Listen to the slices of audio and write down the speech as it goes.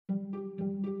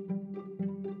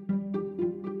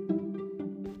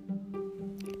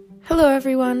Hello,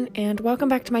 everyone, and welcome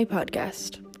back to my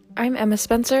podcast. I'm Emma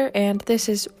Spencer, and this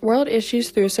is World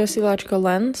Issues Through a Sociological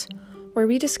Lens, where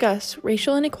we discuss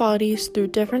racial inequalities through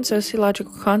different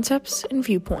sociological concepts and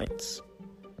viewpoints.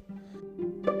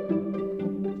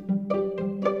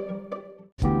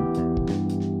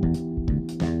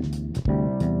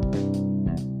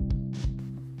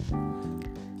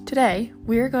 Today,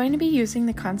 we are going to be using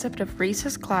the concept of race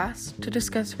as class to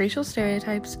discuss racial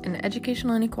stereotypes and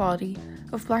educational inequality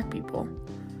of Black people.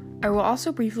 I will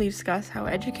also briefly discuss how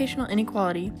educational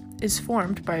inequality is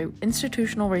formed by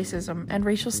institutional racism and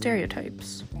racial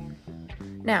stereotypes.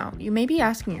 Now, you may be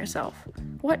asking yourself,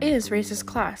 what is race as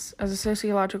class as a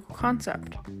sociological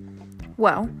concept?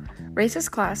 Well, race as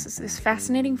class is this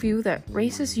fascinating view that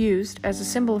race is used as a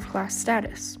symbol of class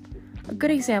status. A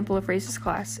good example of race as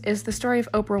class is the story of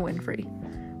Oprah Winfrey.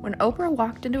 When Oprah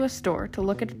walked into a store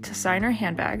to sign her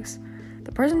handbags,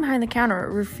 the person behind the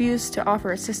counter refused to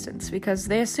offer assistance because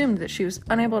they assumed that she was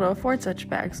unable to afford such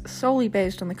bags solely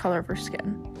based on the color of her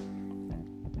skin.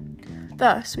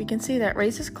 Thus, we can see that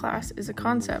race as class is a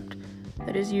concept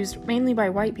that is used mainly by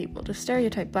white people to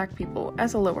stereotype Black people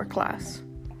as a lower class.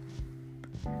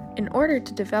 In order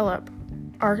to develop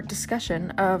our discussion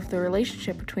of the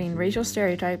relationship between racial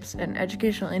stereotypes and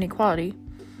educational inequality,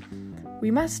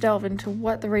 we must delve into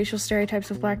what the racial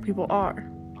stereotypes of Black people are.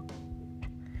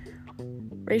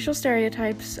 Racial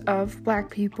stereotypes of Black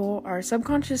people are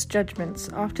subconscious judgments,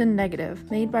 often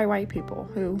negative, made by white people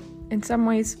who, in some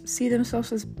ways, see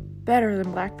themselves as better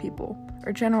than Black people,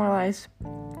 or generalize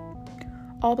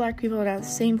all Black people that have the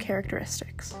same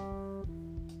characteristics.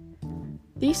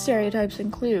 These stereotypes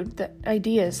include the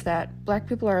ideas that Black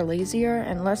people are lazier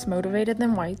and less motivated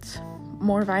than whites,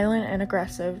 more violent and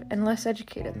aggressive, and less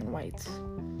educated than whites.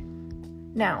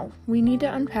 Now, we need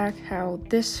to unpack how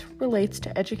this relates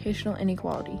to educational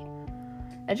inequality.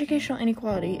 Educational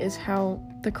inequality is how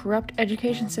the corrupt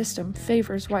education system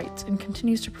favors whites and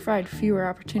continues to provide fewer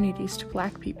opportunities to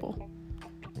Black people.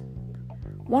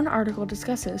 One article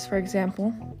discusses, for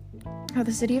example, how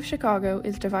the city of Chicago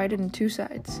is divided in two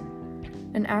sides: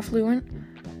 an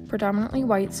affluent, predominantly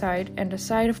white side, and a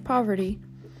side of poverty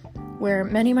where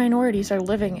many minorities are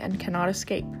living and cannot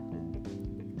escape.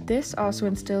 This also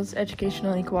instills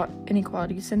educational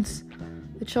inequality since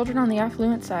the children on the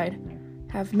affluent side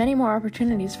have many more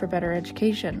opportunities for better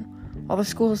education, while the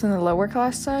schools in the lower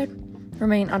class side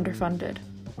remain underfunded.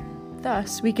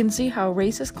 Thus, we can see how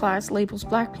race as class labels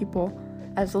Black people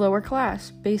as lower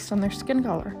class based on their skin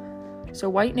color, so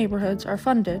white neighborhoods are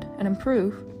funded and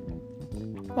improve,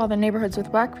 while the neighborhoods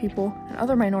with Black people and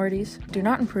other minorities do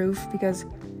not improve because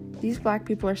these Black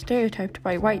people are stereotyped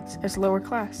by whites as lower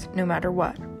class no matter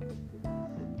what.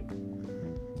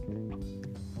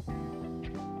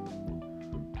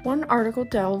 One article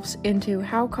delves into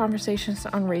how conversations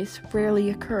on race rarely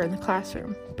occur in the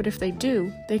classroom, but if they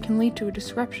do, they can lead to a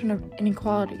disruption of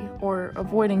inequality or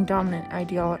avoiding dominant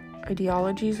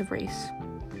ideologies of race.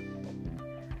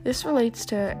 This relates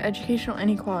to educational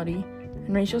inequality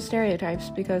and racial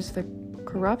stereotypes because the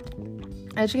corrupt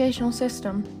educational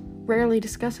system rarely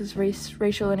discusses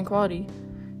racial inequality,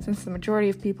 since the majority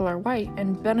of people are white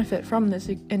and benefit from this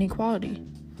inequality.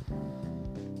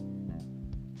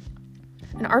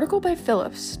 An article by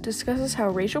Phillips discusses how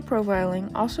racial profiling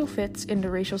also fits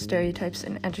into racial stereotypes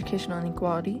and educational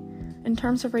inequality in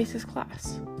terms of race as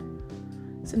class.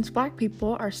 Since Black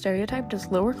people are stereotyped as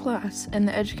lower class and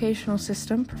the educational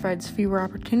system provides fewer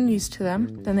opportunities to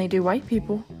them than they do white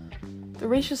people, the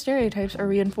racial stereotypes are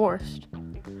reinforced.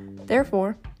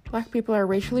 Therefore, Black people are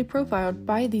racially profiled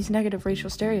by these negative racial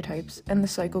stereotypes, and the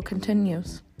cycle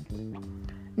continues.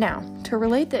 Now, to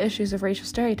relate the issues of racial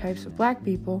stereotypes of Black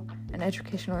people and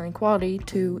educational inequality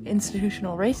to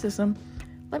institutional racism,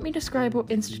 let me describe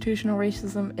what institutional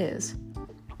racism is.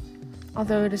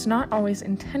 Although it is not always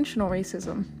intentional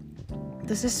racism,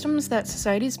 the systems that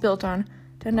society is built on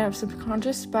tend to have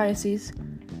subconscious biases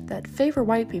that favor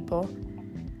white people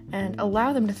and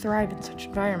allow them to thrive in such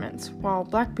environments, while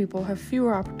Black people have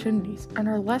fewer opportunities and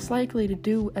are less likely to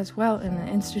do as well in an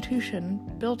institution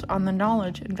built on the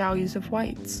knowledge and values of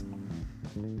whites.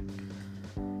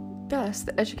 Thus,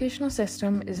 the educational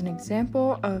system is an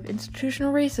example of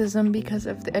institutional racism because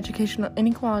of the educational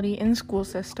inequality in school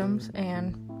systems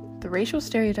and the racial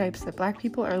stereotypes that Black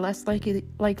people are less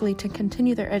likely to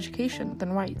continue their education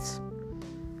than whites.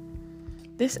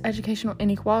 This educational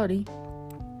inequality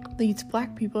leads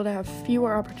Black people to have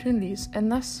fewer opportunities,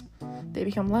 and thus they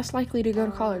become less likely to go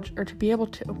to college or to be able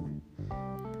to.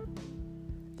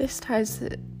 This ties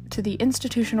to the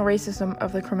institutional racism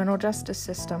of the criminal justice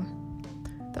system.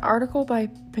 The article by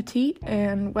Petit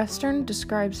and Western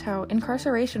describes how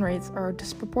incarceration rates are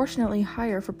disproportionately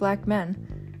higher for black men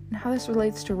and how this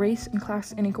relates to race and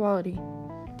class inequality.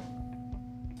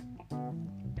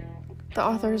 The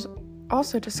authors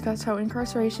also discuss how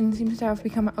incarceration seems to have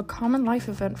become a common life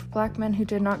event for black men who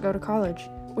did not go to college,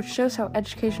 which shows how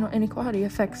educational inequality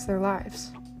affects their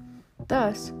lives.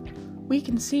 Thus, we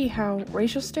can see how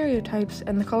racial stereotypes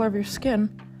and the color of your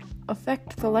skin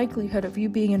affect the likelihood of you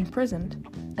being imprisoned,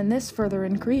 and this further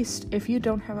increased if you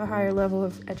don't have a higher level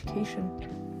of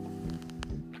education.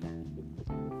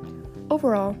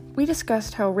 Overall, we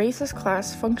discussed how race as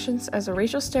class functions as a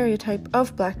racial stereotype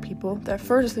of black people that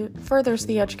furthers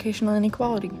the educational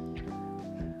inequality.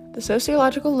 The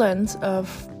sociological lens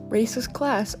of race as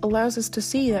class allows us to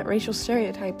see that racial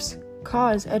stereotypes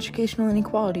cause educational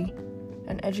inequality,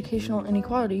 and educational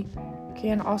inequality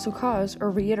can also cause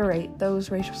or reiterate those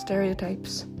racial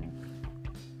stereotypes.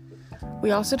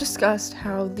 We also discussed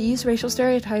how these racial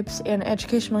stereotypes and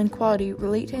educational inequality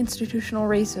relate to institutional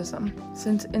racism,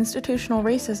 since institutional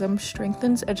racism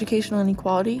strengthens educational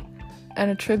inequality and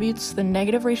attributes the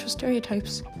negative racial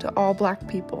stereotypes to all black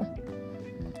people.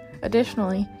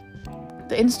 Additionally,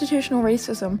 the institutional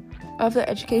racism of the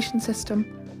education system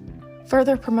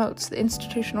further promotes the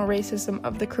institutional racism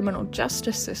of the criminal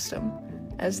justice system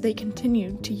as they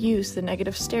continue to use the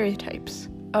negative stereotypes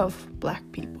of black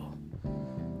people.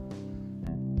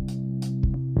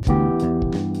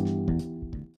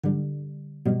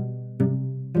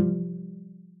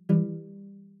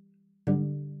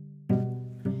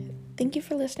 Thank you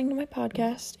for listening to my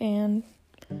podcast, and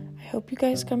I hope you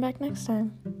guys come back next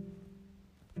time.